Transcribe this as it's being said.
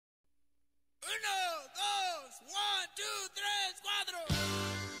Uno, dos, 1, 2, 3,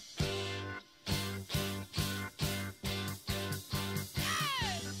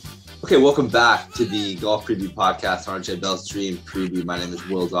 4. Okay, welcome back to the Golf Preview Podcast, RJ Bell's Dream Preview. My name is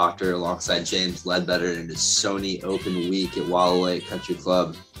Will Doctor, alongside James Ledbetter, and it is Sony Open Week at Wallaway Country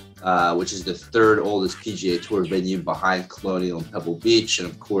Club, which is the third oldest PGA Tour venue behind Colonial and Pebble Beach. And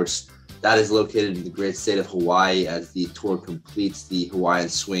of course, that is located in the great state of Hawaii as the tour completes the Hawaiian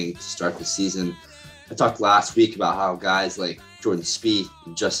swing to start the season. I talked last week about how guys like Jordan Spieth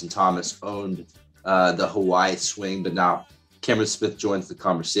and Justin Thomas owned the Hawaii swing, but now Cameron Smith joins the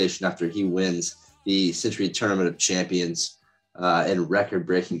conversation after he wins the Century Tournament of Champions in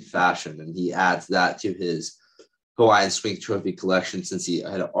record-breaking fashion, and he adds that to his Hawaiian Swing Trophy collection since he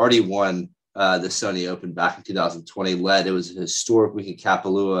had already won the Sony Open back in 2020. It was a historic week in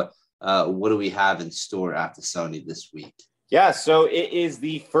Kapalua. What do we have in store after Sony this week? Yeah, so it is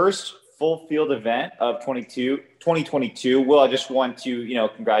the first full field event of 2022. Will, I just want to,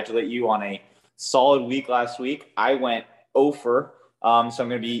 congratulate you on a solid week last week. I went 0 for, so I'm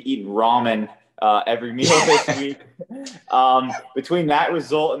going to be eating ramen every meal this week. Between that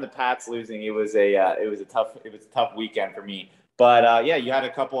result and the Pats losing, it was a tough weekend for me. But you had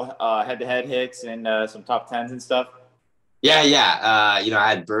a couple head-to-head hits and some top tens and stuff. Yeah. I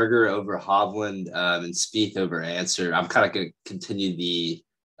had Berger over Hovland and Spieth over Answer. I'm kind of going to continue the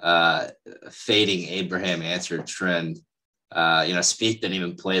fading Abraham Answer trend. Spieth didn't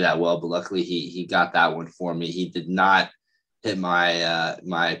even play that well, but luckily he got that one for me. He did not hit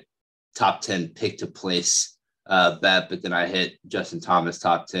my top 10 pick to place bet, but then I hit Justin Thomas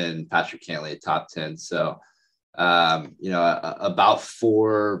top 10, Patrick Cantlay top 10. So, about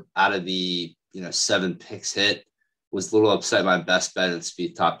 4 out of the 7 picks hit. Was a little upset my best bet and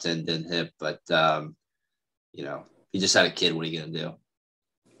Spieth top 10 didn't hit, but he just had a kid. What are you gonna do?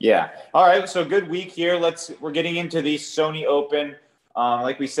 Yeah. All right. So good week here. We're getting into the Sony Open.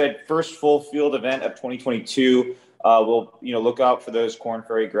 Like we said, first full field event of 2022. We'll look out for those Korn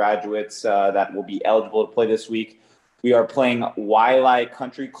Ferry graduates that will be eligible to play this week. We are playing Waialae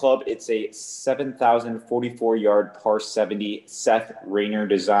Country Club. It's a 7,044 yard par 70 Seth Rayner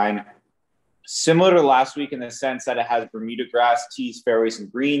design. Similar to last week in the sense that it has Bermuda grass, tees, fairways,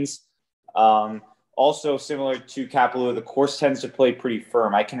 and greens. Also similar to Kapalua, the course tends to play pretty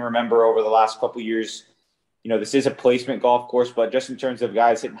firm. I can remember over the last couple of years, this is a placement golf course, but just in terms of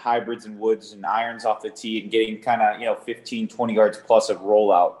guys hitting hybrids and woods and irons off the tee and getting kind of, 15, 20 yards plus of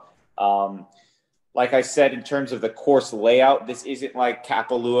rollout. Like I said, in terms of the course layout, this isn't like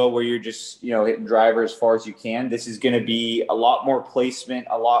Kapalua where you're just, hitting driver as far as you can. This is going to be a lot more placement,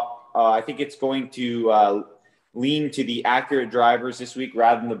 I think it's going to lean to the accurate drivers this week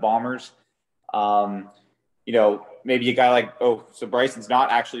rather than the bombers. Maybe a guy like, so Bryson's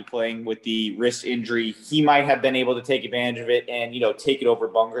not actually playing with the wrist injury. He might have been able to take advantage of it and, take it over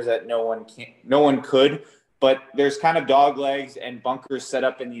bunkers that no one could. But there's kind of dog legs and bunkers set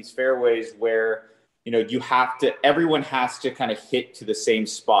up in these fairways where, everyone has to kind of hit to the same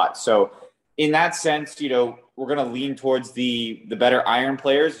spot. So in that sense, we're going to lean towards the better iron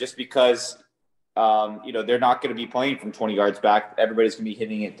players just because, they're not going to be playing from 20 yards back. Everybody's going to be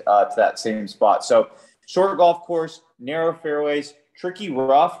hitting it to that same spot. So short golf course, narrow fairways, tricky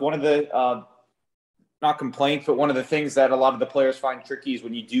rough. One of the, not complaints, but one of the things that a lot of the players find tricky is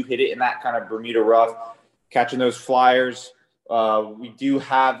when you do hit it in that kind of Bermuda rough, catching those flyers. We do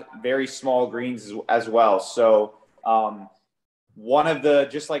have very small greens as well. So, one of the,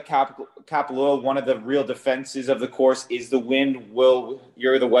 just like Kapalua, one of the real defenses of the course is the wind. Will,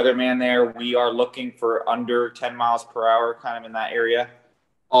 you're the weatherman there. We are looking for under 10 miles per hour, kind of in that area.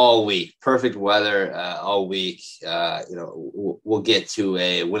 All week, perfect weather all week. We'll get to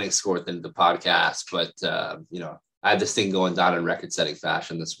a winning score at the end of the podcast, but I have this thing going down in record-setting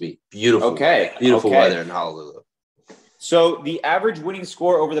fashion this week. Beautiful weather in Honolulu. So the average winning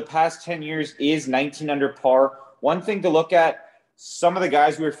score over the past 10 years is 19 under par. One thing to look at. Some of the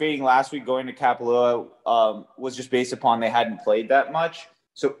guys we were fading last week going to Kapalua was just based upon they hadn't played that much.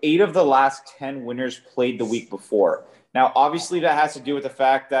 So 8 of the last 10 winners played the week before. Now, obviously, that has to do with the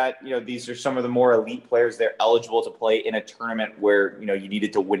fact that, these are some of the more elite players. They're eligible to play in a tournament where, you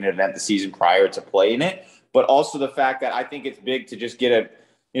needed to win an event the season prior to playing it. But also the fact that I think it's big to just get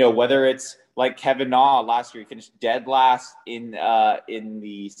whether it's like Kevin Na last year, he finished dead last in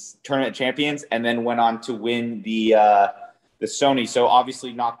the Tournament Champions and then went on to win the Sony. So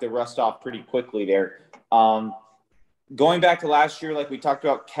obviously knocked the rust off pretty quickly there. Going back to last year, like we talked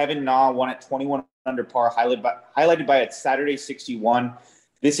about, Kevin Na won at 21 under par, highlighted by a Saturday 61.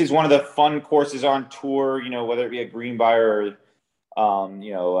 This is one of the fun courses on tour, whether it be a Greenbrier or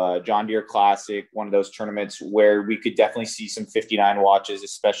John Deere Classic, one of those tournaments where we could definitely see some 59 watches,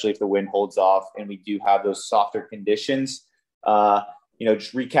 especially if the wind holds off and we do have those softer conditions.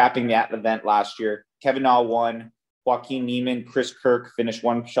 Just recapping that event last year, Kevin Na won, Joaquin Niemann, Chris Kirk finished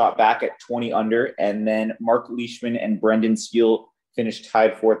one shot back at 20 under, and then Mark Leishman and Brendan Steele finished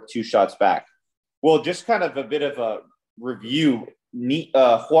tied fourth, 2 shots back. Well, just kind of a bit of a review.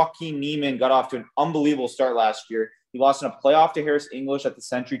 Joaquin Niemann got off to an unbelievable start last year. He lost in a playoff to Harris English at the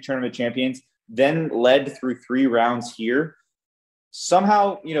Century Tournament Champions, then led through 3 rounds here.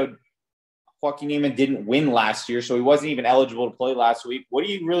 Somehow, Joaquin Niemann didn't win last year, so he wasn't even eligible to play last week. What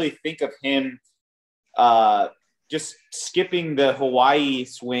do you really think of him just skipping the Hawaii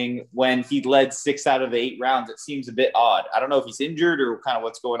swing when he led 6 out of the 8 rounds? It seems a bit odd. I don't know if he's injured or kind of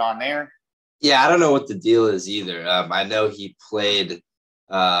what's going on there. Yeah, I don't know what the deal is either. I know he played,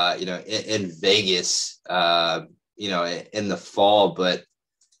 in Vegas, in the fall, but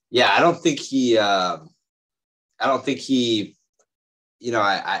yeah, I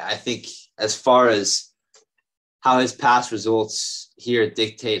think as far as how his past results here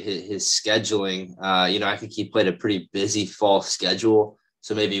dictate his scheduling, I think he played a pretty busy fall schedule.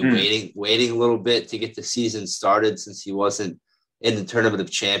 So maybe waiting a little bit to get the season started since he wasn't in the Tournament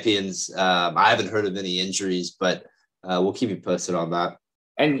of Champions. I haven't heard of any injuries, but we'll keep you posted on that.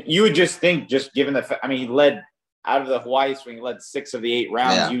 And you would just think, just given the fact, he led out of the Hawaii swing, he led 6 of the 8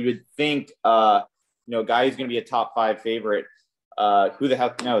 rounds. Yeah. You would think, guy who's going to be a top 5 favorite. Who the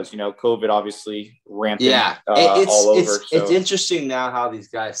heck knows? COVID obviously rampant all over. It's interesting now how these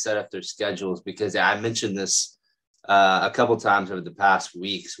guys set up their schedules, because I mentioned this a couple times over the past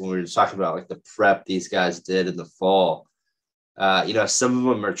weeks when we were talking about like the prep these guys did in the fall. Some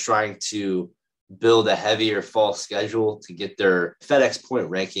of them are trying to build a heavier fall schedule to get their FedEx point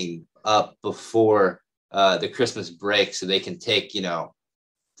ranking up before the Christmas break, so they can take,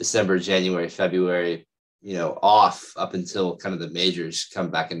 December, January, February, off up until kind of the majors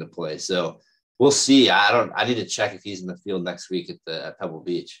come back into play. So we'll see. I need to check if he's in the field next week at Pebble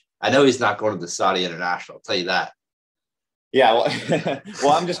Beach. I know he's not going to the Saudi International. I'll tell you that. Yeah.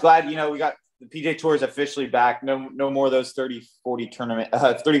 Well, I'm just glad, we got the PJ Tour is officially back. No more of those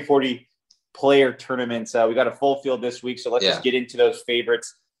 30-40 player tournaments. We got a full field this week. So let's just get into those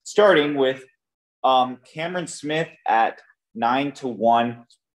favorites, starting with Cameron Smith at 9-1.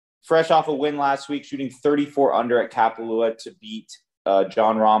 Fresh off a win last week, shooting 34 under at Kapalua to beat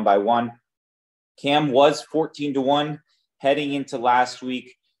John Rahm by 1. Cam was 14-1 heading into last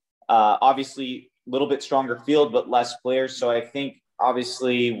week. Obviously, a little bit stronger field, but less players. So I think,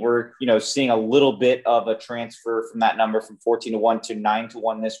 obviously, we're seeing a little bit of a transfer from that number from 14-1 to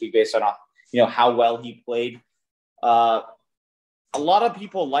 9-1 this week, based on how well he played. A lot of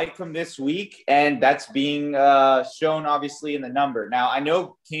people like him this week, and that's being shown, obviously, in the number. Now, I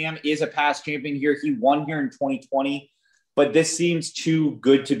know Cam is a past champion here. He won here in 2020, but this seems too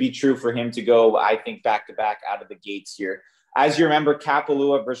good to be true for him to go, I think, back-to-back out of the gates here. As you remember,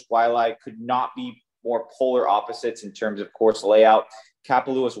 Kapalua versus Waialae could not be more polar opposites in terms of course layout.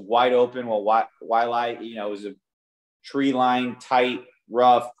 Kapalua was wide open, while Waialae, was a tree line, tight,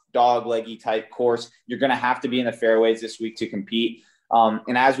 rough, dog-leggy type course. You're going to have to be in the fairways this week to compete.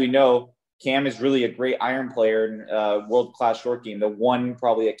 And as we know, Cam is really a great iron player and world-class short game. The one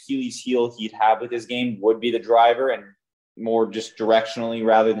probably Achilles heel he'd have with his game would be the driver, and more just directionally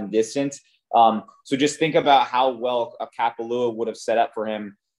rather than distance. So just think about how well a Kapalua would have set up for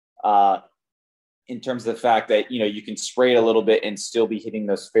him in terms of the fact that, you can spray it a little bit and still be hitting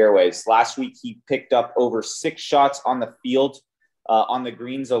those fairways. Last week, he picked up over 6 shots on the field on the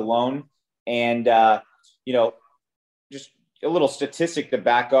greens alone. And, just a little statistic to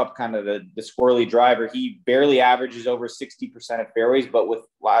back up kind of the squirrely driver. He barely averages over 60% of fairways, but with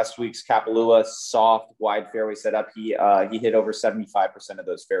last week's Kapalua soft, wide fairway setup, he hit over 75% of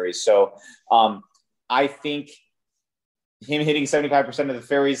those fairways. So I think him hitting 75% of the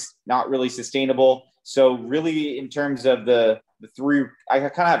fairways, not really sustainable. So really, in terms of the 3, I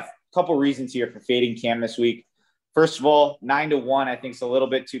kind of have a couple reasons here for fading Cam this week. First of all, 9-1, I think is a little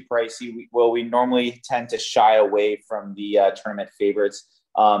bit too pricey. We normally tend to shy away from the tournament favorites.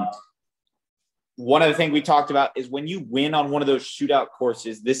 One of the things we talked about is when you win on one of those shootout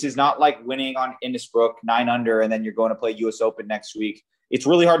courses, this is not like winning on Innisbrook 9 under, and then you're going to play US Open next week. It's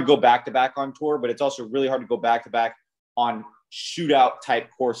really hard to go back-to-back on tour, but it's also really hard to go back-to-back on shootout type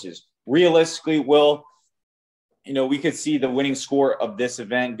courses. Realistically, we could see the winning score of this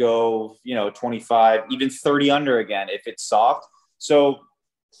event go, 25, even 30 under again if it's soft. So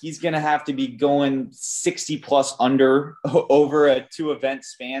he's going to have to be going 60 plus under over a 2 event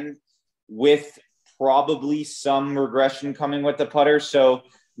span with probably some regression coming with the putter. So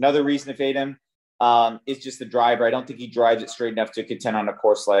another reason to fade him is just the driver. I don't think he drives it straight enough to contend on a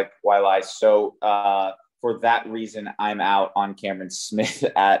course like Wailea. So for that reason, I'm out on Cameron Smith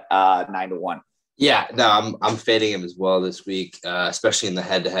at 9-1. Yeah, no, I'm fading him as well this week, especially in the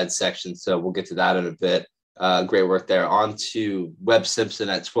head-to-head section. So we'll get to that in a bit. Great work there. On to Webb Simpson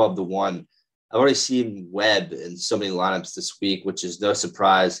at 12-1. I've already seen Webb in so many lineups this week, which is no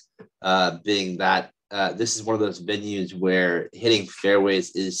surprise, being that this is one of those venues where hitting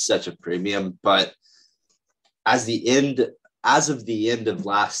fairways is such a premium. But as of the end of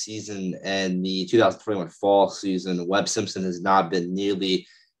last season and the 2021 fall season, Webb Simpson has not been nearly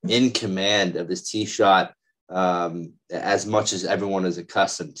in command of his tee shot as much as everyone is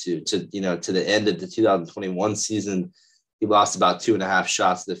accustomed to. To the end of the 2021 season, he lost about 2.5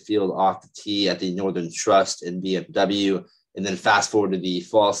 shots to the field off the tee at the Northern Trust in BMW. And then fast forward to the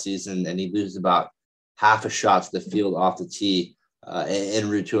fall season, and he loses about half a shot to the field off the tee en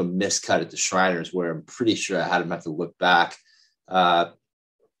route to a miscut at the Shriners, where I'm pretty sure I had him have to look back. But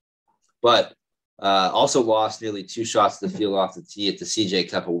also lost nearly 2 shots to the field off the tee at the CJ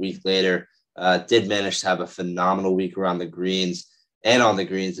Cup a week later. Did manage to have a phenomenal week around the greens and on the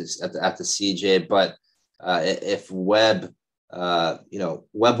greens at the CJ. But if Webb,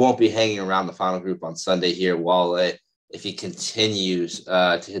 Webb won't be hanging around the final group on Sunday here at Wailea if he continues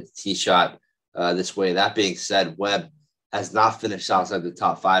to hit the tee shot this way. That being said, Webb has not finished outside the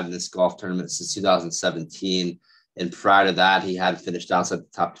top 5 in this golf tournament since 2017. And prior to that, he had finished outside the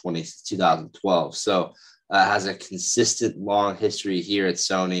top 20 since 2012. So has a consistent long history here at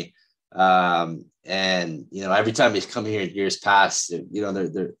Sony. And, every time he's come here in years past,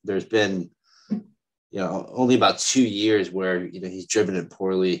 there's been, only about 2 years where, he's driven it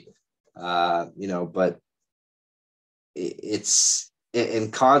poorly, but it's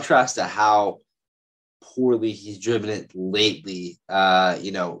in contrast to how poorly he's driven it lately.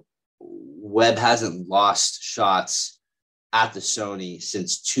 Webb hasn't lost shots at the Sony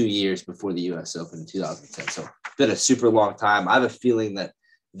since 2 years before the U.S. Open in 2010. So it's been a super long time. I have a feeling that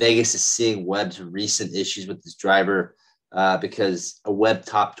Vegas is seeing Webb's recent issues with his driver because a Webb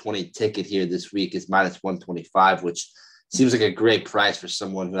top 20 ticket here this week is minus 125, which seems like a great price for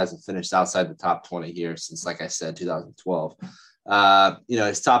someone who hasn't finished outside the top 20 here since, like I said, 2012.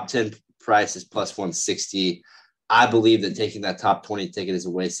 His top 10 price is plus 160. I believe that taking that top 20 ticket is a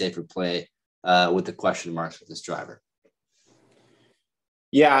way safer play with the question marks with this driver.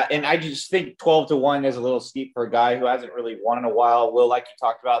 Yeah, and I just think 12-1 is a little steep for a guy who hasn't really won in a while. Will, like you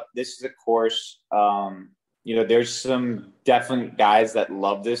talked about, this is a course. There's some definite guys that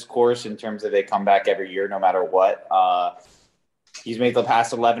love this course in terms of they come back every year no matter what. He's made the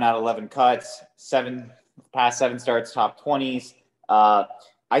past 11 out of 11 cuts, past 7 starts, top 20s.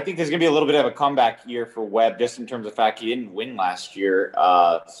 I think there's going to be a little bit of a comeback year for Webb just in terms of the fact he didn't win last year.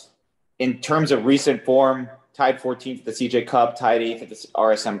 In terms of recent form, tied 14th at the CJ Cup, tied 8th at the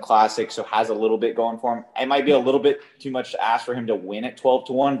RSM Classic, so has a little bit going for him. It might be a little bit too much to ask for him to win at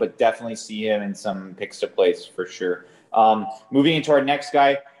 12-1, but definitely see him in some picks to place for sure. Moving into our next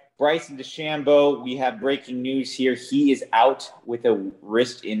guy, Bryson DeChambeau. We have breaking news here. He is out with a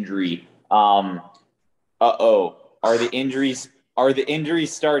wrist injury. Are the injuries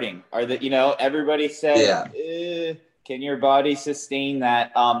starting? Everybody said, can your body sustain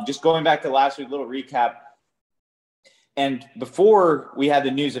that? Just going back to last week, little recap. And before we had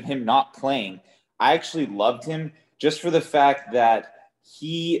the news of him not playing, I actually loved him just for the fact that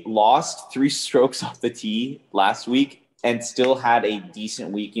he lost 3 strokes off the tee last week and still had a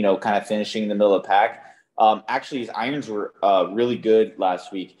decent week, kind of finishing in the middle of the pack. Actually, his irons were really good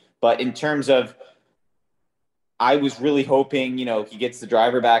last week. But in terms of, I was really hoping, he gets the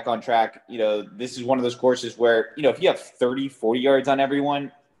driver back on track. This is one of those courses where, if you have 30, 40 yards on everyone,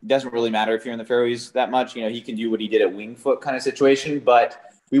 it doesn't really matter if you're in the fairways that much. He can do what he did at Winged Foot kind of situation,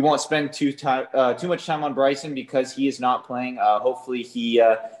 but we won't spend too much time on Bryson because he is not playing. Hopefully he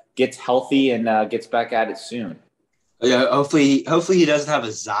gets healthy and gets back at it soon. Yeah, hopefully he doesn't have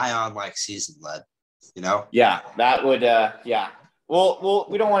a Zion-like season, Led. Yeah, that would, yeah. Well,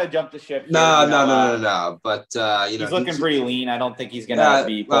 we don't want to jump the ship here. No. But, he's looking pretty lean. I don't think he's going to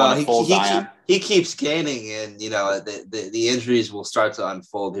be pulling a full Zion. He keeps gaining, and, the injuries will start to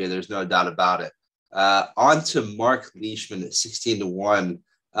unfold here. There's no doubt about it. On to Mark Leishman at 16-1.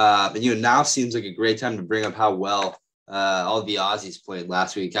 And, now seems like a great time to bring up how well all the Aussies played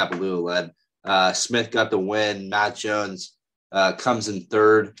last week. Kapalua led. Smith got the win. Matt Jones comes in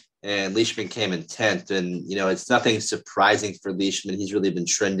third. And Leishman came in 10th. And, it's nothing surprising for Leishman. He's really been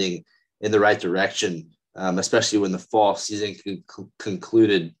trending in the right direction, especially when the fall season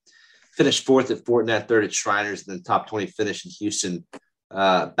concluded. finished fourth at Fortinet, third at Shriners, and then top 20 finish in Houston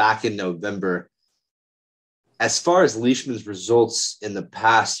back in November. As far as Leishman's results in the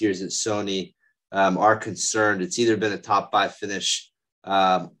past years at Sony are concerned, it's either been a top 5 finish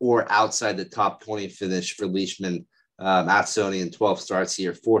or outside the top 20 finish for Leishman at Sony in 12 starts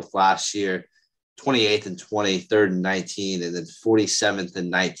here, fourth last year, 28th and 20, third and 19, and then 47th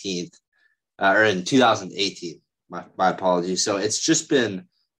and 19th, or in 2018. My apologies. So it's just been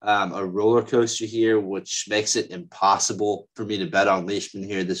a roller coaster here, which makes it impossible for me to bet on Leishman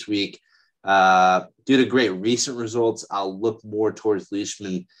here this week. Due to great recent results, I'll look more towards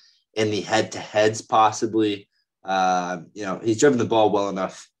Leishman in the head-to-heads possibly. He's driven the ball well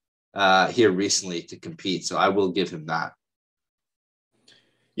enough here recently to compete, so I will give him that.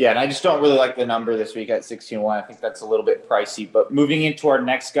 Yeah, and I just don't really like the number this week at 16-1. I think that's a little bit pricey. But moving into our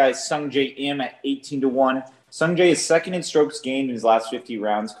next guy, Sungjae Im at 18-1. Sungjae is second in strokes gained in his last 50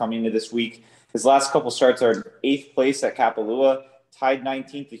 rounds coming into this week. His last couple starts are 8th place at Kapalua, tied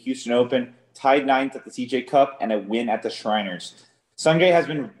 19th at the Houston Open, tied 9th at the CJ Cup, and a win at the Shriners. Sungjae has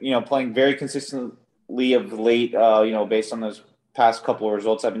been, playing very consistently of late, based on those past couple of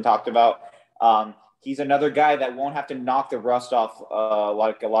results I've been talked about. He's another guy that won't have to knock the rust off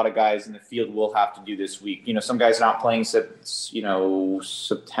like a lot of guys in the field will have to do this week. Some guys are not playing since,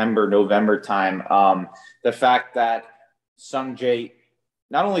 September, November time. The fact that Sungjae,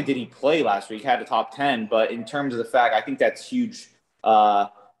 not only did he play last week, had a top 10, but in terms of the fact, I think that's huge.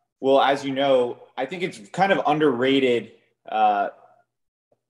 Well, as you know, I think it's kind of underrated,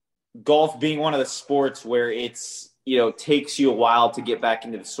 golf being one of the sports where it's, takes you a while to get back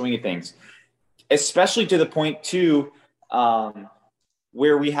into the swing of things. Especially to the point, too,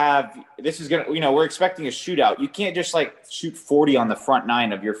 where we have – this is going to – we're expecting a shootout. You can't just, shoot 40 on the front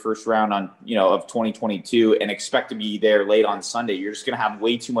nine of your first round of 2022 and expect to be there late on Sunday. You're just going to have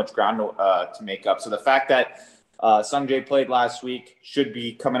way too much ground to make up. So the fact that Sungjae played last week should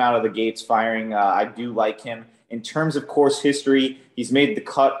be coming out of the gates firing. I do like him. In terms of course history, he's made the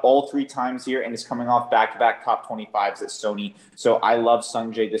cut all 3 times here and is coming off back-to-back top 25s at Sony. So I love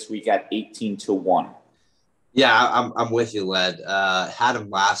Sungjae this week at 18-1. Yeah, I'm with you, Led. Had him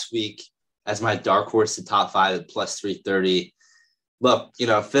last week as my dark horse to top 5 at plus 330. Look,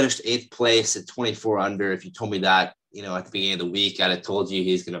 finished 8th place at 24 under. If you told me that, at the beginning of the week, I'd have told you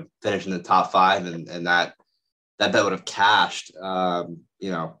he's going to finish in the top 5 and that bet would have cashed.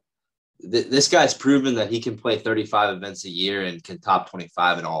 This guy's proven that he can play 35 events a year and can top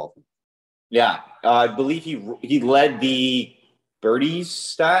 25 in all of them. Yeah, I believe he led the birdies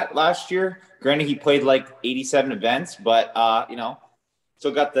stat last year. Granted, he played 87 events, but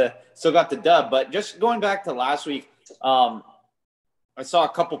still got the dub. But just going back to last week, I saw a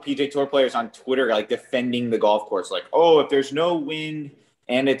couple PJ Tour players on Twitter defending the golf course, if there's no wind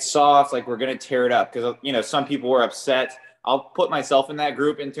and it's soft, we're gonna tear it up because some people were upset. I'll put myself in that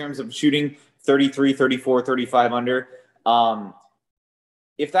group in terms of shooting 33, 34, 35 under.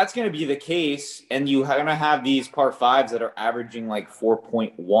 If that's going to be the case and you're going to have these par 5s that are averaging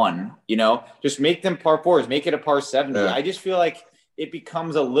 4.1, just make them par 4s, make it a par 70. Yeah. I just feel like it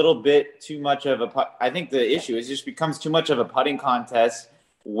becomes a little bit too much of I think the issue is just becomes too much of a putting contest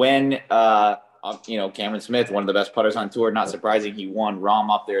when, Cameron Smith, one of the best putters on tour, not surprising he won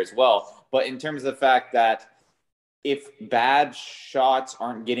Rahm up there as well. But in terms of the fact that if bad shots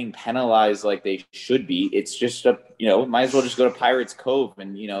aren't getting penalized like they should be, it's just might as well just go to Pirates Cove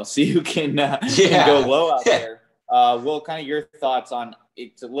and, see who can go low out there. Will, kind of your thoughts on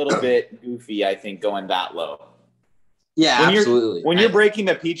it's a little bit goofy, I think, going that low. Yeah, absolutely. When you're breaking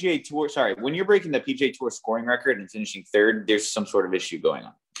the PGA Tour scoring record and finishing third, there's some sort of issue going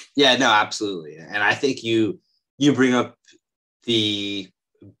on. Yeah, no, absolutely. And I think you bring up the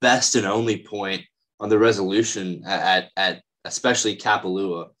best and only point on the resolution at especially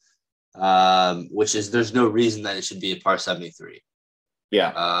Kapalua, which is there's no reason that it should be a par 73.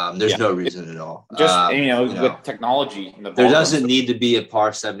 Yeah. There's no reason at all. Just, with technology. There doesn't need to be a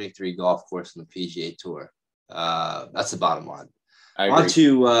par 73 golf course on the PGA Tour. That's the bottom line. On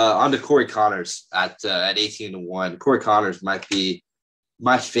to Corey Connors at 18-1. Corey Connors might be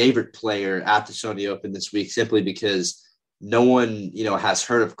my favorite player at the Sony Open this week simply because no one, has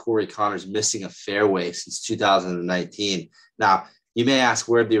heard of Corey Connors missing a fairway since 2019. Now, you may ask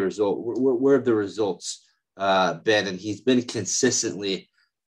where have the results been, and he's been consistently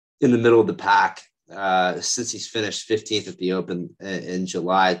in the middle of the pack since he's finished 15th at the Open in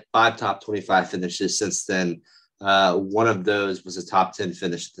July. 5 top 25 finishes since then. One of those was a top 10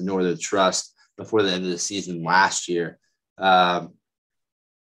 finish at the Northern Trust before the end of the season last year.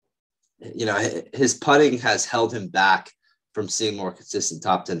 His putting has held him back from seeing more consistent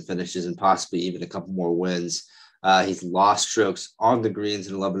top 10 finishes and possibly even a couple more wins. He's lost strokes on the greens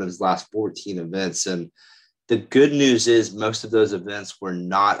in 11 of his last 14 events. And the good news is most of those events were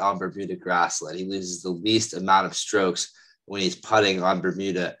not on Bermuda grassland. He loses the least amount of strokes when he's putting on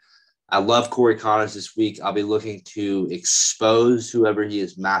Bermuda. I love Corey Connors this week. I'll be looking to expose whoever he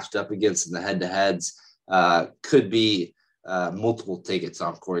is matched up against in the head-to-heads. Could be multiple tickets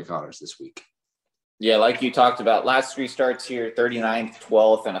on Corey Connors this week. Yeah, like you talked about, last 3 starts here, 39th,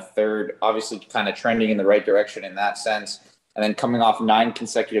 12th, and a third, obviously kind of trending in the right direction in that sense. And then coming off 9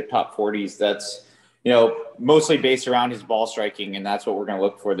 consecutive top 40s, that's, mostly based around his ball striking, and that's what we're going to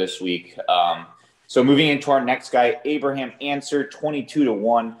look for this week. So moving into our next guy, Abraham Answer,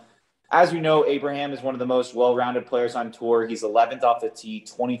 22-1. As we know, Abraham is one of the most well-rounded players on tour. He's 11th off the tee,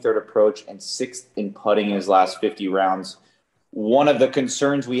 23rd approach, and 6th in putting in his last 50 rounds. One of the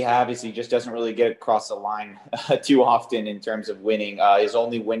concerns we have is he just doesn't really get across the line too often in terms of winning. His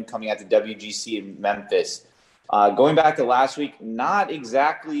only win coming at the WGC in Memphis. Going back to last week, not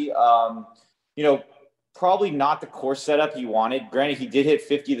exactly, probably not the course setup he wanted. Granted, he did hit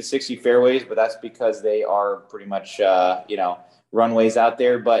 50 to 60 fairways, but that's because they are pretty much, runways out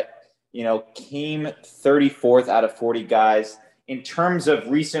there. But, came 34th out of 40 guys. In terms of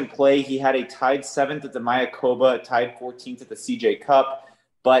recent play, he had a tied 7th at the Mayakoba, tied 14th at the CJ Cup,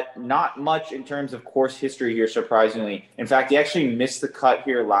 but not much in terms of course history here, surprisingly. In fact, he actually missed the cut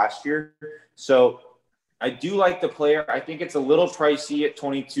here last year. So I do like the player. I think it's a little pricey at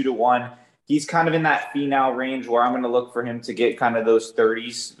 22-1. He's kind of in that Finau range where I'm going to look for him to get kind of those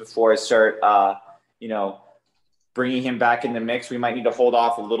 30s before I start, bringing him back in the mix. We might need to hold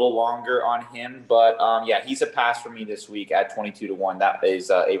off a little longer on him. But, he's a pass for me this week at 22-1. That is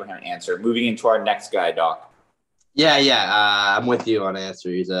Abraham Answer. Moving into our next guy, Doc. Yeah. I'm with you on Answer.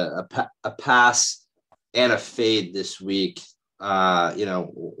 He's a pass and a fade this week.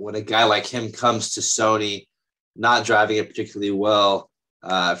 When a guy like him comes to Sony, not driving it particularly well,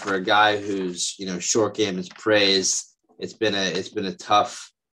 for a guy whose, short game is praised, it's been a tough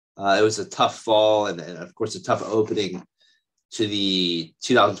it was a tough fall and of course a tough opening to the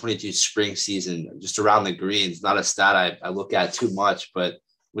 2022 spring season, just around the greens. Not a stat I look at too much, but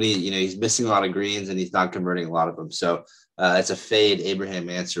when he's missing a lot of greens and he's not converting a lot of them. So it's a fade Abraham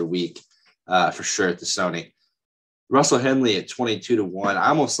Answer week for sure at the Sony. Russell Henley at 22-1. I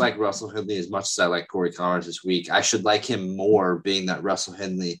almost like Russell Henley as much as I like Corey Connors this week. I should like him more, being that Russell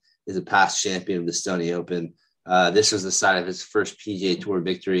Henley is a past champion of the Sony Open. This was the side of his first PGA Tour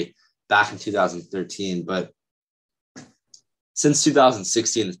victory back in 2013. But since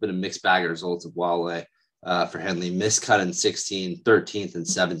 2016, it's been a mixed bag of results of Wale for Henley. Miscut in 16, 13th and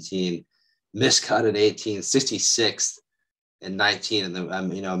 17. Miscut in 18, 66th and 19. And then,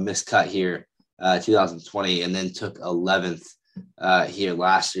 miscut here, 2020, and then took 11th here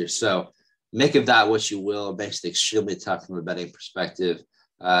last year. So make of that what you will. It makes it extremely tough from a betting perspective.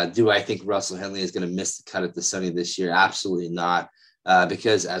 Do I think Russell Henley is going to miss the cut at the Sony this year? Absolutely not.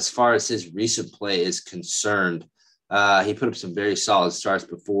 Because as far as his recent play is concerned, he put up some very solid starts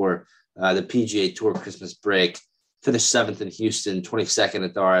before the PGA Tour Christmas break. Finished 7th in Houston, 22nd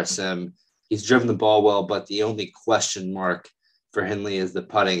at the RSM. He's driven the ball well, but the only question mark for Henley is the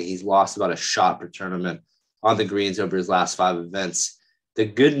putting. He's lost about a shot per tournament on the greens over his last 5 events. The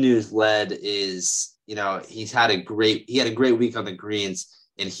good news, Led, is he had a great week on the greens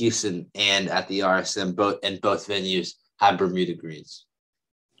in Houston and at the RSM. Both venues have Bermuda greens.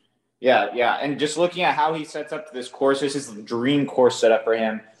 Yeah. And just looking at how he sets up this course, this is the dream course setup for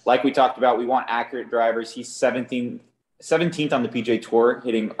him. Like we talked about, we want accurate drivers. He's 17th on the PGA Tour,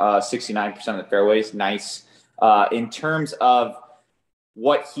 hitting 69% of the fairways. Nice. In terms of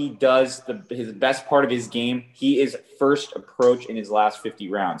what he does, his best part of his game, he is first approach in his last 50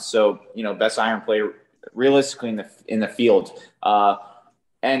 rounds. So, best iron player realistically in the field.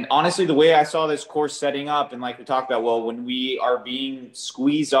 And honestly, the way I saw this course setting up, and like we talked about, when we are being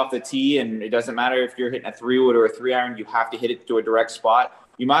squeezed off the tee, and it doesn't matter if you're hitting a 3-wood or a 3-iron, you have to hit it to a direct spot.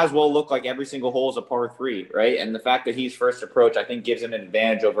 You might as well look like every single hole is a par 3, right? And the fact that he's first approach, I think, gives him an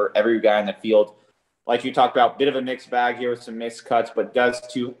advantage over every guy in the field. Like you talked about, bit of a mixed bag here with some missed cuts, but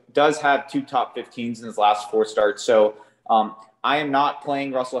does have 2 top 15s in his last 4 starts. So I am not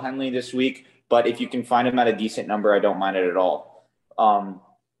playing Russell Henley this week, but if you can find him at a decent number, I don't mind it at all.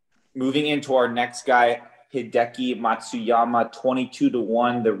 Moving into our next guy, Hideki Matsuyama,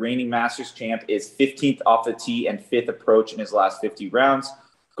 22-1. The reigning Masters champ is 15th off the tee and 5th approach in his last 50 rounds.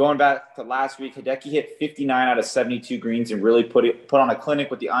 Going back to last week, Hideki hit 59 out of 72 greens and really put on a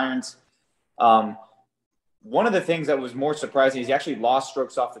clinic with the irons. one of the things that was more surprising is he actually lost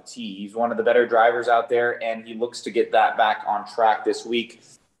strokes off the tee. He's one of the better drivers out there, and he looks to get that back on track this week.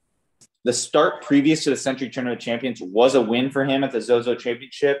 The start previous to the Century Tournament of Champions was a win for him at the Zozo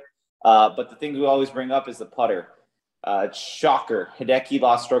Championship. But the thing we always bring up is the putter. Shocker. Hideki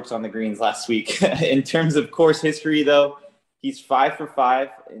lost strokes on the greens last week. In terms of course history, though, he's 5 for 5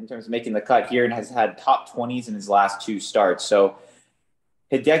 in terms of making the cut here and has had top 20s in his last 2 starts. So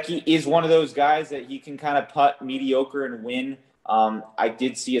Hideki is one of those guys that he can kind of putt mediocre and win. I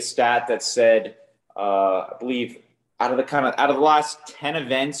did see a stat that said, I believe, out of the last 10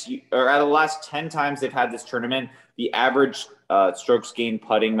 events, or out of the last 10 times they've had this tournament, the average strokes gained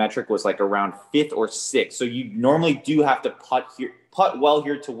putting metric was like around 5th or 6th. So you normally do have to putt well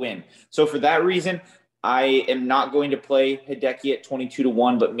here to win. So for that reason, I am not going to play Hideki at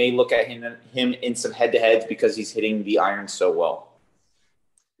 22-1, but may look at him in some head-to-heads because he's hitting the iron so well.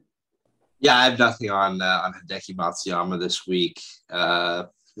 Yeah, I have nothing on Hideki Matsuyama this week.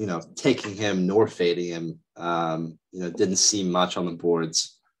 Taking him nor fading him. Didn't see much on the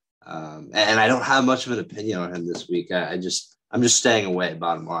boards, and I don't have much of an opinion on him this week. I'm just staying away.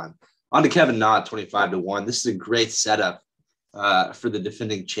 Bottom line. On to Kevin Na, 25-1. This is a great setup for the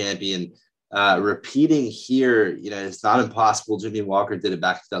defending champion. Repeating here, it's not impossible. Jimmy Walker did it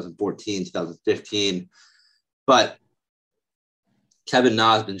back in 2014, 2015, but Kevin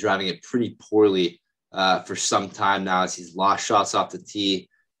Na has been driving it pretty poorly for some time now as he's lost shots off the tee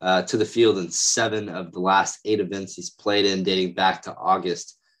to the field in 7 of the last 8 events he's played in, dating back to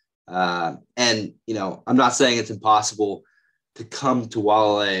August. I'm not saying it's impossible to come to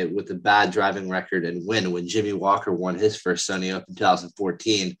Wale with a bad driving record and win. When Jimmy Walker won his first Sony Open in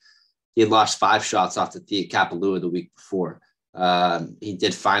 2014, he had lost 5 shots off the tee at Kapalua the week before. He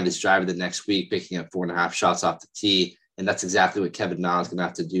did find his driver the next week, picking up 4.5 shots off the tee. And that's exactly what Kevin Na is going to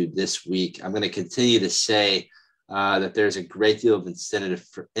have to do this week. I'm going to continue to say that there's a great deal of incentive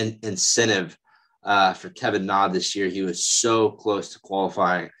for Kevin Na this year. He was so close to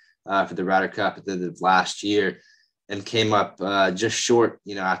qualifying for the Ryder Cup at the end of last year and came up just short,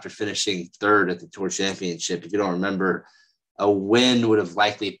 after finishing 3rd at the Tour Championship. If you don't remember, a win would have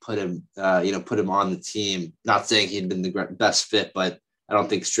likely put him on the team. Not saying he'd been the best fit, but I don't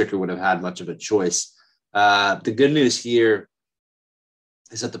think Stricker would have had much of a choice. The good news here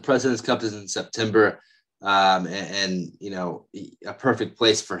is that the President's Cup is in September, and a perfect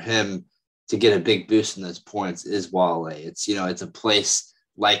place for him to get a big boost in those points is Wale. It's a place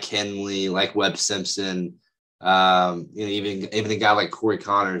like Henley, like Webb Simpson, even a guy like Corey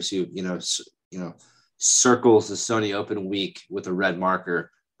Connors who circles the Sony Open week with a red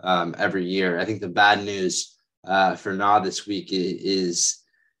marker every year. I think the bad news for Na this week is,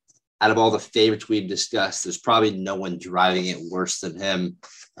 out of all the favorites we've discussed, there's probably no one driving it worse than him.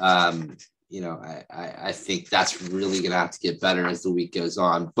 I think that's really going to have to get better as the week goes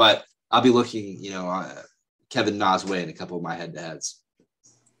on. But I'll be looking, Kevin Na's way in a couple of my head-to-heads.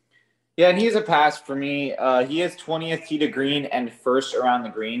 Yeah, and he's a pass for me. He is 20th tee to green and first around the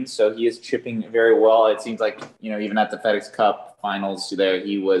green, so he is chipping very well. It seems like, even at the FedEx Cup finals there,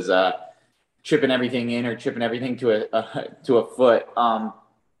 he was chipping everything in or chipping everything to a foot.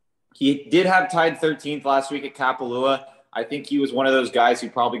 He did have tied 13th last week at Kapalua. I think he was one of those guys who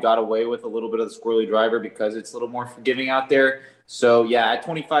probably got away with a little bit of the squirrely driver because it's a little more forgiving out there. So, yeah, at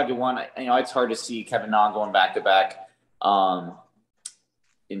 25-1, it's hard to see Kevin Na going back-to-back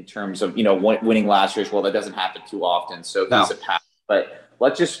in terms of, winning last year's. Well, that doesn't happen too often, so he's a pass. But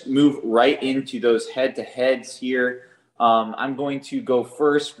let's just move right into those head-to-heads here. I'm going to go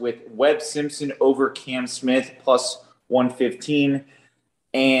first with Webb Simpson over Cam Smith plus 115.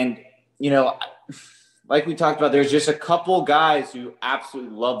 And, like we talked about, there's just a couple guys who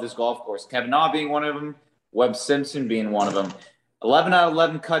absolutely love this golf course. Kevin Na being one of them, Webb Simpson being one of them. 11 out of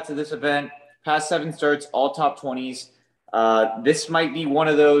 11 cut to this event. Past 7 starts, all top 20s. This might be one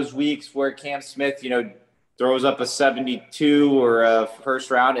of those weeks where Cam Smith, throws up a 72 or a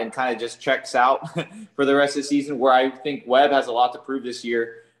first round and kind of just checks out for the rest of the season, where I think Webb has a lot to prove this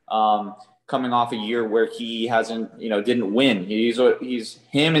year. Coming off a year where he hasn't, didn't win. He's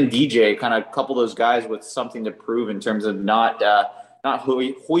him and DJ, kind of couple those guys with something to prove in terms of not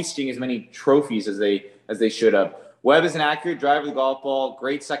hoisting as many trophies as they should have. Webb is an accurate driver of the golf ball,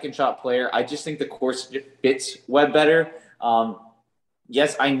 great second shot player. I just think the course fits Webb better.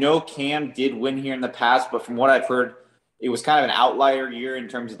 Yes, I know Cam did win here in the past, but from what I've heard, it was kind of an outlier year in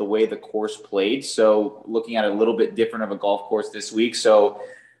terms of the way the course played. So looking at a little bit different of a golf course this week. So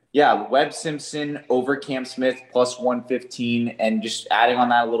Yeah, Webb Simpson over Cam Smith plus 115. And just adding on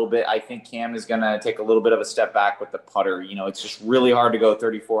that a little bit, I think Cam is going to take a little bit of a step back with the putter. You know, it's just really hard to go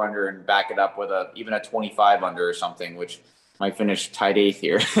 34 under and back it up with even a 25 under or something, which might finish tied 8th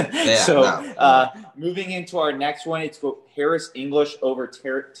here. Moving into our next one, it's Harris English over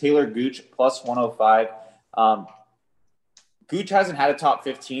Taylor Gooch plus 105. Gooch hasn't had a top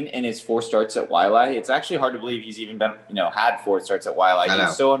 15 in his 4 starts at Wiley. It's actually hard to believe he's even been, had 4 starts at Wiley.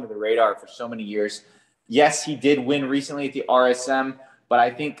 He's so under the radar for so many years. Yes, he did win recently at the RSM, but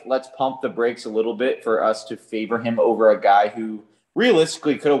I think let's pump the brakes a little bit for us to favor him over a guy who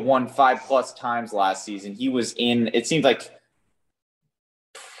realistically could have won 5+ times last season. He was in, it seems like,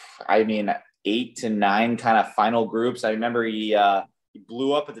 8 to 9 kind of final groups. I remember he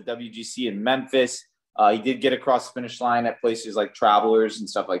blew up at the WGC in Memphis. He did get across the finish line at places like Travelers and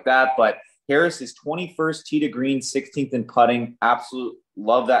stuff like that. But Harris is 21st tee to green, 16th in putting. Absolute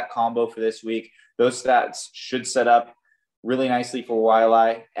love that combo for this week. Those stats should set up really nicely for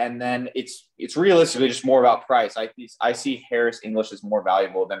Wiley. And then it's realistically just more about price. I see Harris English as more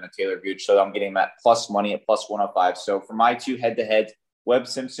valuable than the Taylor Gooch. So I'm getting him at plus money at plus 105. So for my 2 head-to-heads, Webb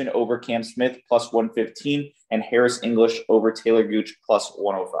Simpson over Cam Smith plus 115 and Harris English over Taylor Gooch plus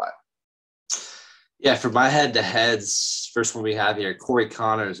 105. Yeah, for my head-to-heads, first one we have here, Corey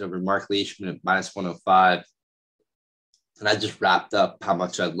Connors over Mark Leishman at minus 105. And I just wrapped up how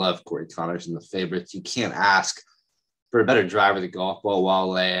much I love Corey Connors in the favorites. You can't ask for a better driver of the golf ball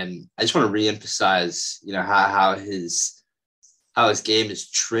while and I just want to reemphasize, how his game is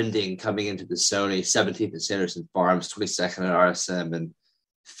trending coming into the Sony, 17th at Sanderson Farms, 22nd at RSM, and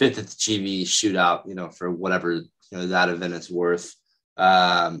 5th at the GV shootout, for whatever, that event is worth.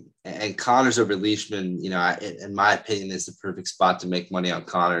 And Connors over Leishman, in my opinion, is the perfect spot to make money on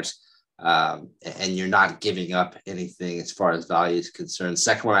Connors. And you're not giving up anything as far as value is concerned.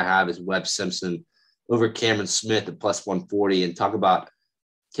 Second one I have is Webb Simpson over Cameron Smith at plus 140. And talk about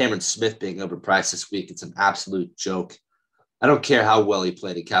Cameron Smith being overpriced this week. It's an absolute joke. I don't care how well he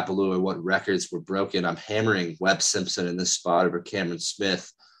played at Kapalua or what records were broken. I'm hammering Webb Simpson in this spot over Cameron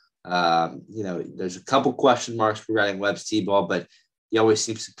Smith. There's a couple question marks regarding Webb's tee-ball, but he always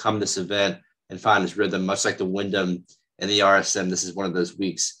seems to come to this event and find his rhythm, much like the Wyndham and the RSM. This is one of those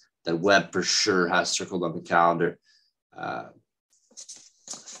weeks that Webb for sure has circled on the calendar.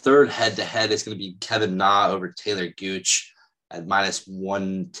 Third head-to-head is going to be Kevin Na over Taylor Gooch at minus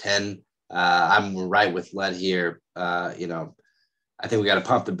 110. I'm right with Led here. I think we got to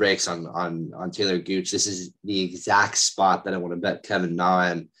pump the brakes on Taylor Gooch. This is the exact spot that I want to bet Kevin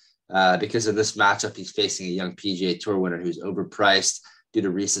Na in. Because in this matchup, he's facing a young PGA Tour winner who's overpriced due to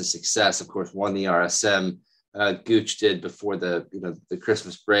recent success. Of course, won the RSM. Gooch did before the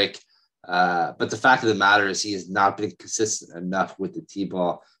Christmas break. But the fact of the matter is he has not been consistent enough with the tee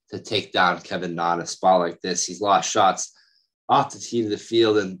ball to take down Kevin Na in a spot like this. He's lost shots off the tee to the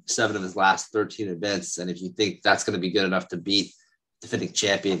field in 7 of his last 13 events. And if you think that's going to be good enough to beat defending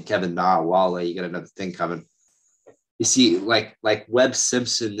champion Kevin Na at Wale, you got another thing coming. You see, like Webb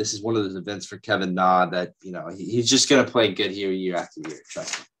Simpson, this is one of those events for Kevin Na that, he's just going to play good here year after year.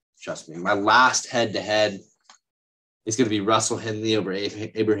 Trust me. My last head-to-head is going to be Russell Henley over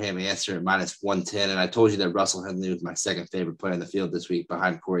Abraham Answer at minus 110. And I told you that Russell Henley was my second favorite player in the field this week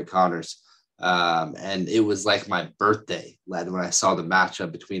behind Corey Connors. And it was like my birthday, Led, when I saw the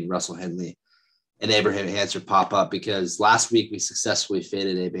matchup between Russell Henley and Abraham Answer pop up, because last week we successfully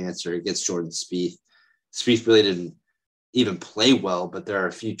faded Abe Answer against Jordan Spieth. Spieth really didn't even play well, but there are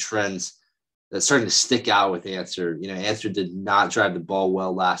a few trends that's starting to stick out with Answer. Answer did not drive the ball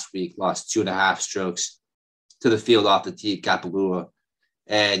well last week, lost 2.5 strokes to the field off the tee at Kapalua.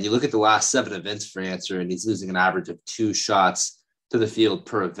 And you look at the last 7 events for Answer, and he's losing an average of 2 shots to the field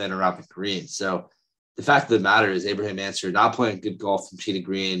per event around the green. So the fact of the matter is Abraham Answer not playing good golf from tee to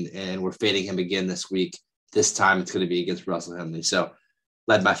green, and we're fading him again this week. This time it's going to be against Russell Henley. So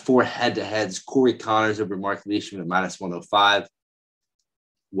led by 4 head-to-heads, Corey Connors over Mark Leishman at minus 105,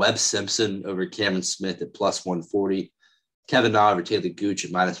 Webb Simpson over Cameron Smith at plus 140, Kevin Na over Taylor Gooch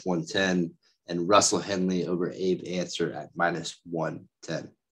at minus 110, and Russell Henley over Abe Answer at minus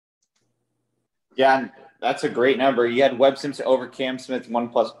 110. Yeah, that's a great number. You had Webb Simpson over Cam Smith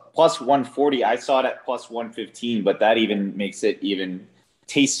plus 140. I saw it at plus 115, but that even makes it even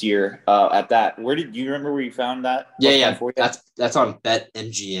tastier at that. Do you remember where you found that? Yeah. That's on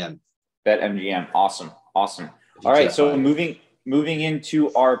BetMGM. BetMGM. Awesome. All right. So moving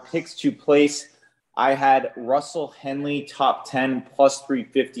into our picks to place, I had Russell Henley top 10 plus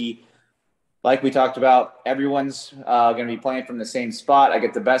 350. Like we talked about, everyone's going to be playing from the same spot. I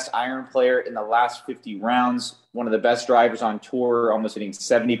get the best iron player in the last 50 rounds, one of the best drivers on tour, almost hitting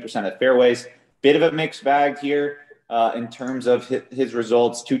 70% of fairways. Bit of a mixed bag here in terms of his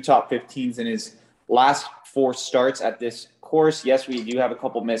results. 2 top 15s in his last 4 starts at this course. Yes, we do have a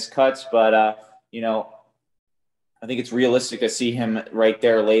couple missed cuts, but, I think it's realistic to see him right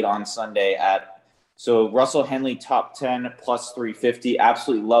there late on Sunday so Russell Henley top 10 plus 350.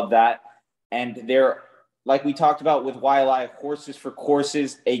 Absolutely love that. And they're, like we talked about with YLI, horses for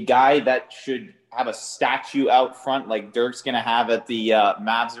courses, a guy that should have a statue out front like Dirk's going to have at the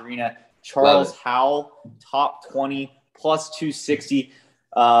Mavs Arena. Charles Howell, top 20, plus 260.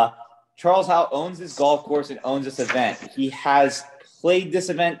 Charles Howell owns this golf course and owns this event. He has played this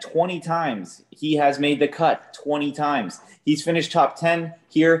event 20 times. He has made the cut 20 times. He's finished top 10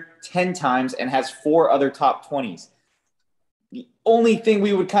 here 10 times and has 4 other top 20s. The only thing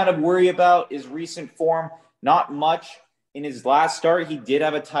we would kind of worry about is recent form. Not much. In his last start, he did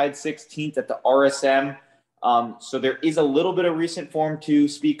have a tied 16th at the RSM. So there is a little bit of recent form to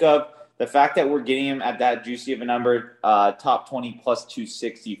speak of. The fact that we're getting him at that juicy of a number, top 20 plus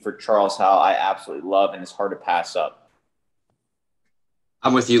 260 for Charles Howell, I absolutely love, and it's hard to pass up.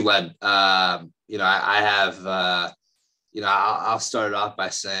 I'm with you, Led. I have, I'll start it off by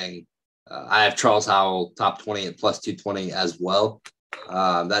saying, I have Charles Howell top 20 at plus 220 as well.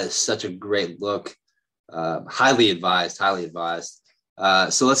 That is such a great look. Highly advised.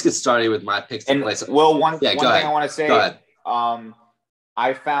 So let's get started with my picks. Well, one thing I want to say, go ahead.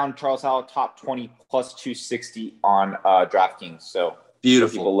 I found Charles Howell top 20 plus 260 on DraftKings. So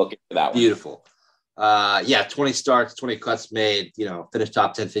beautiful. People look into that one. Beautiful. 20 starts, 20 cuts made, finished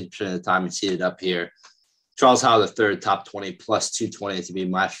top 10, 50% of the time and seated up here. Charles Howell III, top 20 plus 220 to be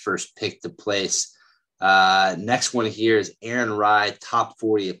my first pick to place. Next one here is Aaron Rai, top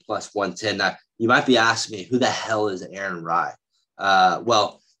 40 at plus 110. Now, you might be asking me, who the hell is Aaron Rai? Aaron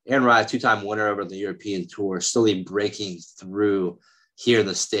Rai, 2-time winner over the European Tour, slowly breaking through here in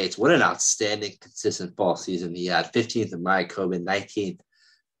the States. What an outstanding, consistent fall season he had. 15th at Mayakoba, 19th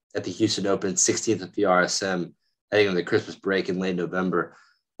at the Houston Open, 16th at the RSM, heading into the Christmas break in late November.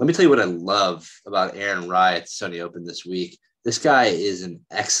 Let me tell you what I love about Aaron Rai at the Sony Open this week. This guy is an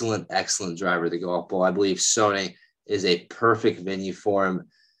excellent, excellent driver of the golf ball. I believe Sony is a perfect venue for him.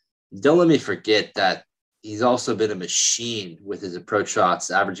 Don't let me forget that he's also been a machine with his approach shots,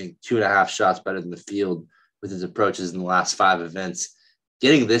 averaging 2.5 shots better than the field with his approaches in the last 5 events.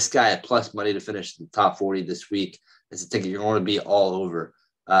 Getting this guy at plus money to finish in the top 40 this week is a ticket you're going to be all over.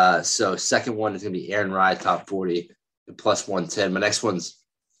 So second one is going to be Aaron Rai, top 40 at plus 110. My next one's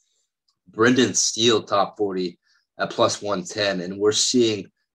Brendan Steele, top 40 at plus 110. And we're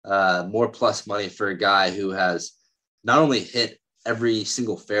seeing more plus money for a guy who has not only hit every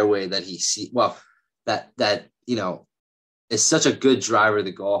single fairway that he sees, is such a good driver of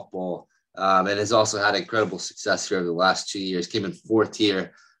the golf ball, and has also had incredible success here over the last 2 years. Came in 4th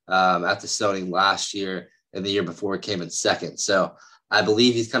here at the Sony last year, and the year before came in 2nd. So I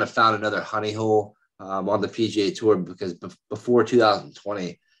believe he's kind of found another honey hole on the PGA Tour, because before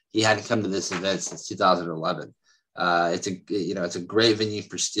 2020, he hadn't come to this event since 2011. It's a great venue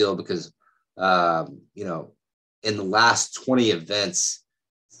for Steele because in the last 20 events,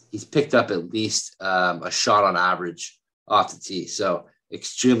 he's picked up at least a shot on average off the tee. So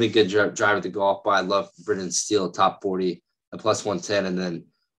extremely good driver of the golf ball. I love Brendan Steele, top 40 at plus 110. And then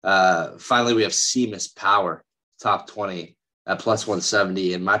finally, we have Seamus Power, top 20 at plus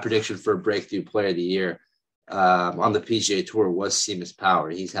 170. And my prediction for breakthrough player of the year on the PGA Tour was Seamus Power.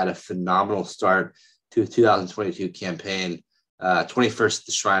 He's had a phenomenal start to the 2022 campaign. 21st at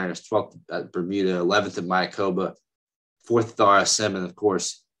the Shriners, 12th at Bermuda, 11th at Mayakoba, 4th at the RSM, and of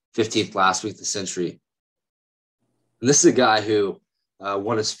course, 15th last week at the Century. And this is a guy who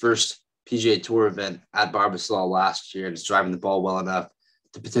won his first PGA Tour event at Barbasol last year and is driving the ball well enough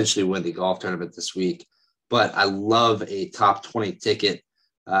to potentially win the golf tournament this week. But I love a top 20 ticket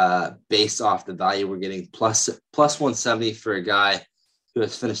based off the value we're getting, plus 170 for a guy who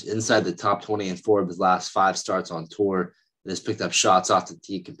has finished inside the top 20 in 4 of his last 5 starts on tour and has picked up shots off the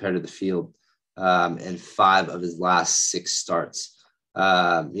tee compared to the field in 5 of his last 6 starts.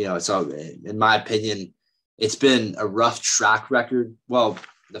 So in my opinion, it's been a rough track record. Well,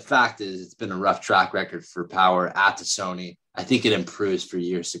 the fact is it's been a rough track record for Power at the Sony. I think it improves for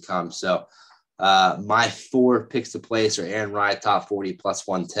years to come. So my 4 picks to place are Aaron Rai, top 40 plus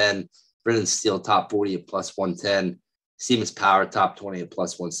 110, Brendan Steele, top 40 at plus 110, Seamus Power, top 20 at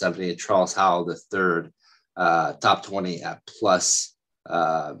plus 170, and Charles Howell, the third, top 20 at plus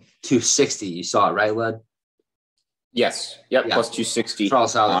 260. You saw it, right, Led? Yes. Yep. Yeah. Plus 260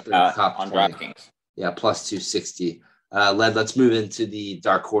 Charles Howell, top on 20. DraftKings. Yeah, plus 260. Let's move into the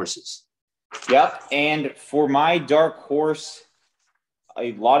dark horses. Yep. And for my dark horse,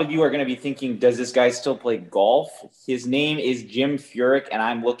 a lot of you are going to be thinking, does this guy still play golf? His name is Jim Furyk, and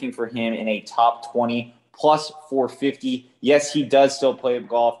I'm looking for him in a top 20 plus 450. Yes, he does still play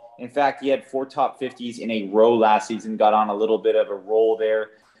golf. In fact, he had 4 top 50s in a row last season, got on a little bit of a roll there.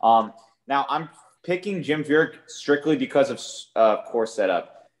 Now, I'm picking Jim Furyk strictly because of course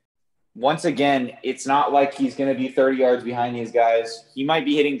setup. Once again, it's not like he's going to be 30 yards behind these guys. He might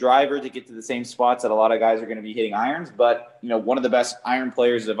be hitting driver to get to the same spots that a lot of guys are going to be hitting irons, but, one of the best iron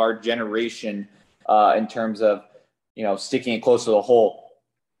players of our generation in terms of, sticking it close to the hole.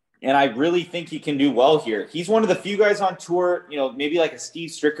 And I really think he can do well here. He's one of the few guys on tour, maybe like a Steve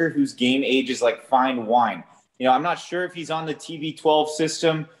Stricker, whose game age is like fine wine. I'm not sure if he's on the TB12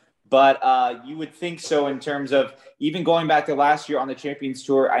 system, but you would think so in terms of even going back to last year on the Champions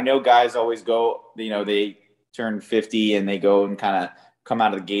Tour. I know guys always go, they turn 50 and they go and kind of come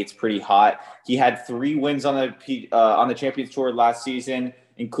out of the gates pretty hot. He had 3 wins on the Champions Tour last season,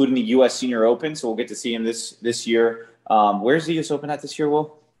 including the U.S. Senior Open. So we'll get to see him this year. Where's the U.S. Open at this year,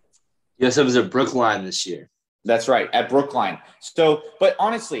 Will? U.S. Open was at Brookline this year. That's right, at Brookline. So, but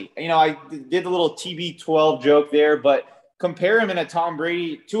honestly, I did a little TB12 joke there, but compare him to a Tom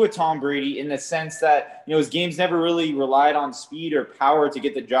Brady in the sense that, his game's never really relied on speed or power to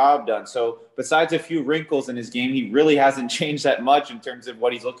get the job done. So besides a few wrinkles in his game, he really hasn't changed that much in terms of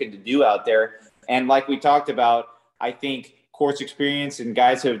what he's looking to do out there. And like we talked about, I think course experience and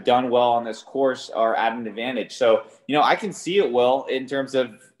guys who have done well on this course are at an advantage. So, I can see it, Will, in terms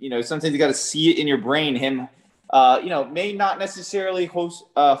of, sometimes you got to see it in your brain. Him, may not necessarily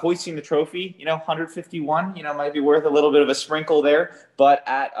hoisting the trophy, 151, might be worth a little bit of a sprinkle there. But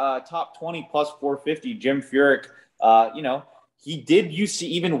at top 20 plus 450, Jim Furyk, he did used to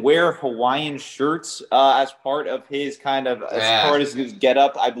even wear Hawaiian shirts as part of his part of his get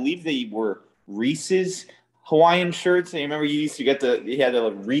up. I believe they were Reese's Hawaiian shirts. I remember he used to he had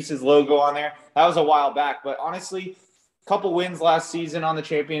the Reese's logo on there. That was a while back. But honestly, couple wins last season on the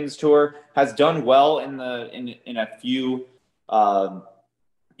Champions Tour, has done well in a few.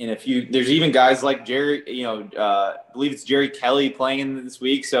 There's even guys like Jerry, I believe it's Jerry Kelly playing in this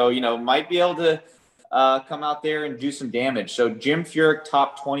week, so might be able to come out there and do some damage. So Jim Furyk,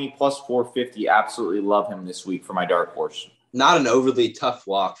 top 20 plus 450, absolutely love him this week for my dark horse. Not an overly tough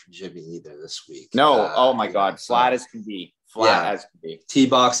walk for Jimmy either this week. No, oh my God, flat as can be. As can be. Tee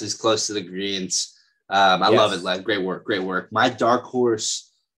box is close to the greens. I love it, Led. Great work. My dark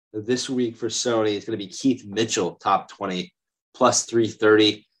horse this week for Sony is going to be Keith Mitchell, top 20, plus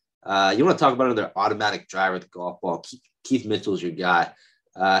 330. You want to talk about another automatic driver with the golf ball. Keith Mitchell's your guy.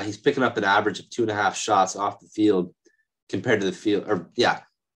 He's picking up an average of 2.5 shots off the field compared to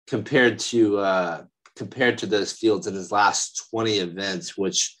those fields in his last 20 events,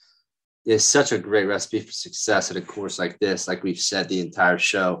 which is such a great recipe for success at a course like this, like we've said the entire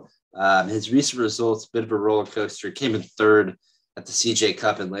show. His recent results, bit of a roller coaster, came in 3rd at the CJ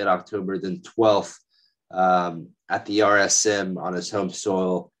Cup in late October, then 12th at the RSM on his home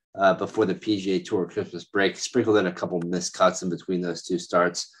soil before the PGA Tour Christmas break. Sprinkled in a couple missed cuts in between those 2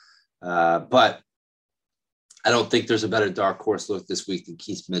 starts. But I don't think there's a better dark horse look this week than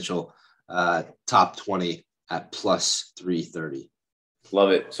Keith Mitchell, top 20 at plus 330.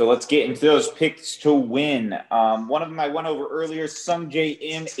 Love it. So let's get into those picks to win. One of them I went over earlier, Sungjae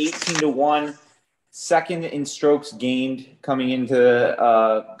Im, 18-1, second in strokes gained coming into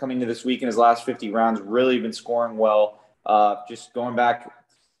this week in his last 50 rounds. Really been scoring well. Just going back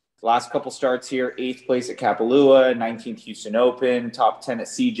last couple starts here, 8th place at Kapalua, 19th Houston Open, top 10 at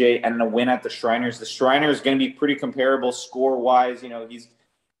CJ, and a win at the Shriners. The Shriners is going to be pretty comparable score-wise.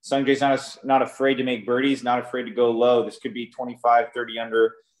 Sungjae's not afraid to make birdies, not afraid to go low. This could be 25, 30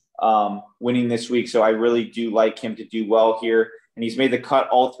 under winning this week. So I really do like him to do well here. And he's made the cut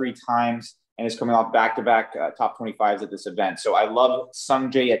all 3 times and is coming off back-to-back top 25s at this event. So I love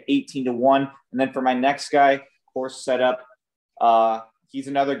Sungjae at 18-1. And then for my next guy, course setup, he's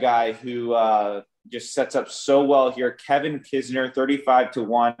another guy who just sets up so well here. Kevin Kisner,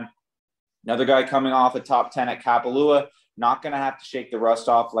 35-1. Another guy coming off a top 10 at Kapalua. Not going to have to shake the rust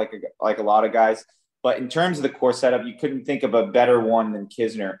off like a lot of guys. But in terms of the course setup, you couldn't think of a better one than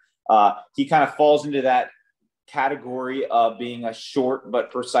Kisner. He kind of falls into that category of being a short but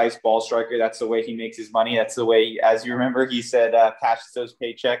precise ball striker. That's the way he makes his money. That's the way, as you remember, he said, cashes those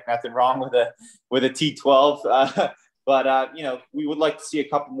paycheck. Nothing wrong with a T12. But we would like to see a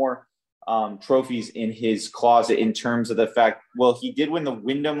couple more trophies in his closet in terms of the fact, well, he did win the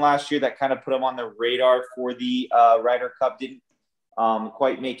Wyndham last year. That kind of put him on the radar for the Ryder Cup. Didn't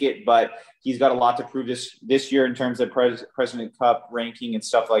quite make it, but he's got a lot to prove this year in terms of President Cup ranking and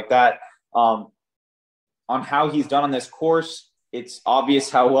stuff like that. On how he's done on this course, it's obvious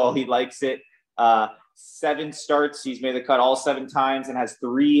how well he likes it. 7 starts, he's made the cut all 7 times and has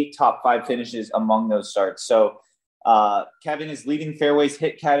 3 top 5 finishes among those starts. So Kevin is leading fairways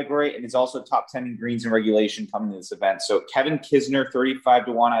hit category and is also top 10 in greens and regulation coming to this event. So Kevin Kisner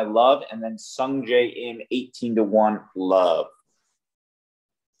 35-1, I love, and then Sung Jae Im 18-1, love.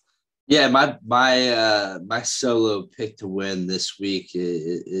 Yeah, my solo pick to win this week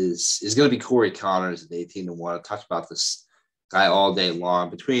is going to be Corey Connors at 18-1. I talked about this guy all day long.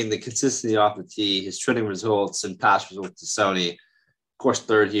 Between the consistency off the tee, his trending results and past results to Sony, of course,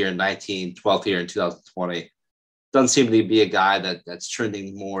 3rd here in 19, 12th here in 2020. Doesn't seem to be a guy that's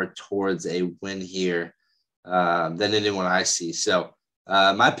trending more towards a win here than anyone I see. So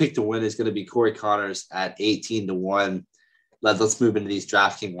my pick to win is going to be Corey Connors at 18-1. Let's move into these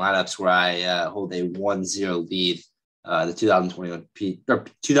DraftKings lineups where I hold a 1-0 lead the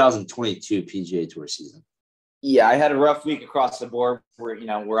 2022 PGA Tour season. Yeah, I had a rough week across the board.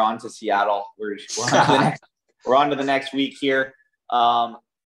 We're on to Seattle. We're on to the next week here.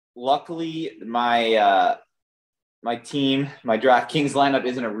 Luckily, my team, my DraftKings lineup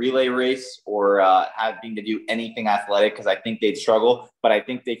isn't a relay race or having to do anything athletic because I think they'd struggle, but I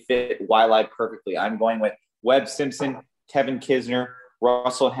think they fit Wildlife perfectly. I'm going with Webb Simpson, Kevin Kisner,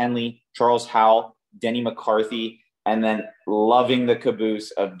 Russell Henley, Charles Howell, Denny McCarthy, and then loving the caboose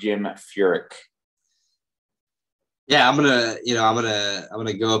of Jim Furyk. Yeah, I'm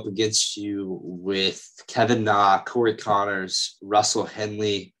gonna go up against you with Kevin Na, Corey Connors, Russell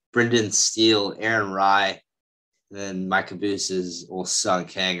Henley, Brendan Steele, Aaron Rye, and then my caboose is old Sung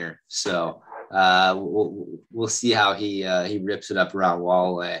Hanger. So we'll see how he rips it up around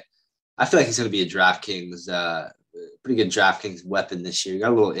Wallaway. I feel like he's gonna be a DraftKings pretty good DraftKings weapon this year. He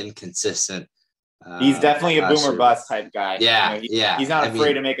got a little inconsistent. He's definitely a boomer bust type guy. Yeah, He's not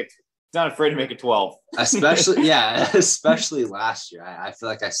afraid to make it. He's not afraid to make a 12. especially last year. I feel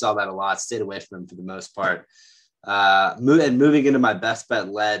like I saw that a lot. Stayed away from him for the most part. Moving into my best bet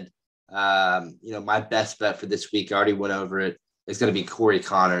lead. My best bet for this week, I already went over it. It's going to be Corey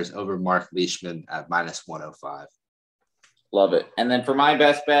Connors over Mark Leishman at -105. Love it. And then for my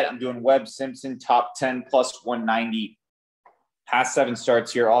best bet, I'm doing Webb Simpson, top 10 plus 190. Past 7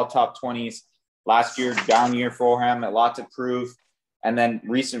 starts here, all top 20s. Last year, down year for him, a lot to prove. And then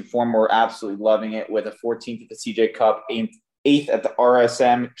recent form, we're absolutely loving it with a 14th at the CJ Cup, 8th at the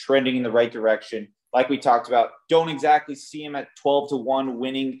RSM, trending in the right direction. Like we talked about, don't exactly see him at 12-1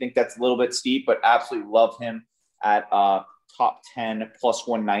 winning. Think that's a little bit steep, but absolutely love him at top 10 plus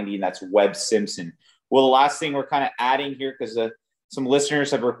 190, and that's Webb Simpson. Well, the last thing we're kind of adding here, because some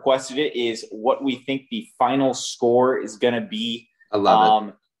listeners have requested it, is what we think the final score is going to be. I love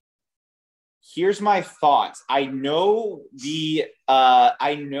it. Here's my thoughts. I know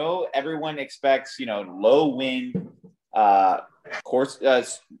everyone expects, low win, course,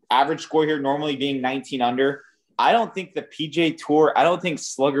 average score here normally being 19 under. I don't think the PGA Tour, I don't think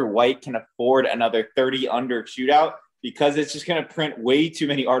Slugger White can afford another 30 under shootout because it's just going to print way too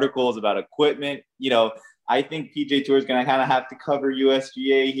many articles about equipment. I think PGA Tour is going to kind of have to cover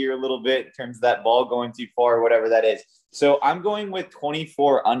USGA here a little bit in terms of that ball going too far or whatever that is. So I'm going with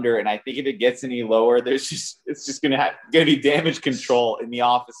 24 under, and I think if it gets any lower, it's just going to be damage control in the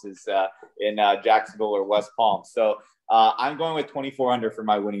offices in Jacksonville or West Palm. So I'm going with 24 under for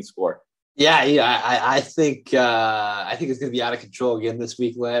my winning score. Yeah. I think it's going to be out of control again this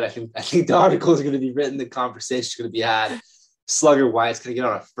week, Led. I think the articles are going to be written, the conversation is going to be had. Slugger White's going to get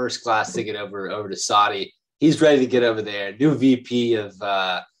on a first class ticket over to Saudi. He's ready to get over there. New VP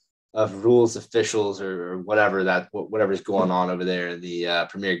of rules officials or whatever's going on over there in the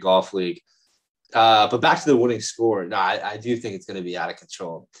Premier Golf League. But back to the winning score. No, I do think it's going to be out of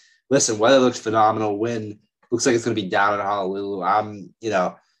control. Listen, weather looks phenomenal. Wind looks like it's going to be down in Honolulu. I'm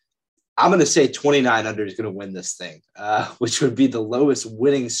going to say 29 under is going to win this thing, which would be the lowest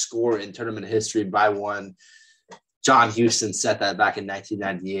winning score in tournament history by one. John Houston set that back in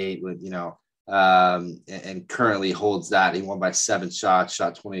 1998 with, and currently holds that. He won by 7 shots,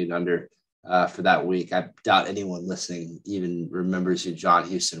 shot 28 under for that week. I doubt anyone listening even remembers who John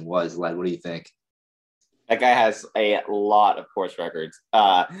Houston was. Led, what do you think? That guy has a lot of course records.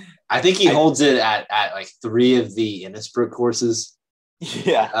 I think he holds it at like 3 of the Innisbrook courses.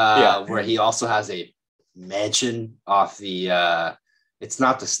 Yeah. Where he also has a mansion off the it's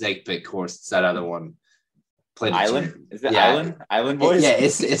not the Snake Pit course, it's that other one. played Island? Is it Island? Island boys? Yeah,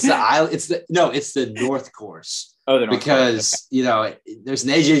 it's the island. It's the North Course. Oh, the North because Course. you know there's an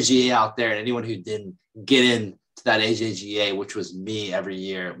AJGA out there, and anyone who didn't get into that AJGA, which was me every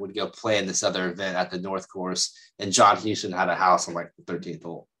year, would go play in this other event at the North Course. And John Houston had a house on like the 13th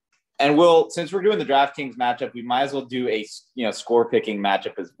hole. And since we're doing the DraftKings matchup, we might as well do a score picking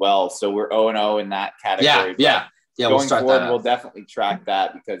matchup as well. So we're 0-0 in that category. Yeah. Going We'll start forward, that we'll definitely track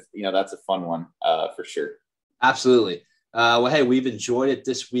that because that's a fun one for sure. Absolutely. Well, hey, we've enjoyed it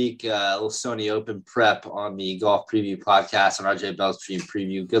this week. A little Sony Open prep on the Golf Preview podcast on RJ Bell's Stream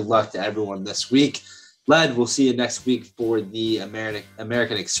Preview. Good luck to everyone this week. Led, we'll see you next week for the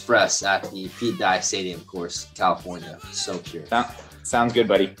American Express at the Pete Dye Stadium course, California. So pure. Sounds good,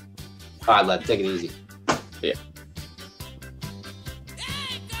 buddy. All right, Led, take it easy. Yeah.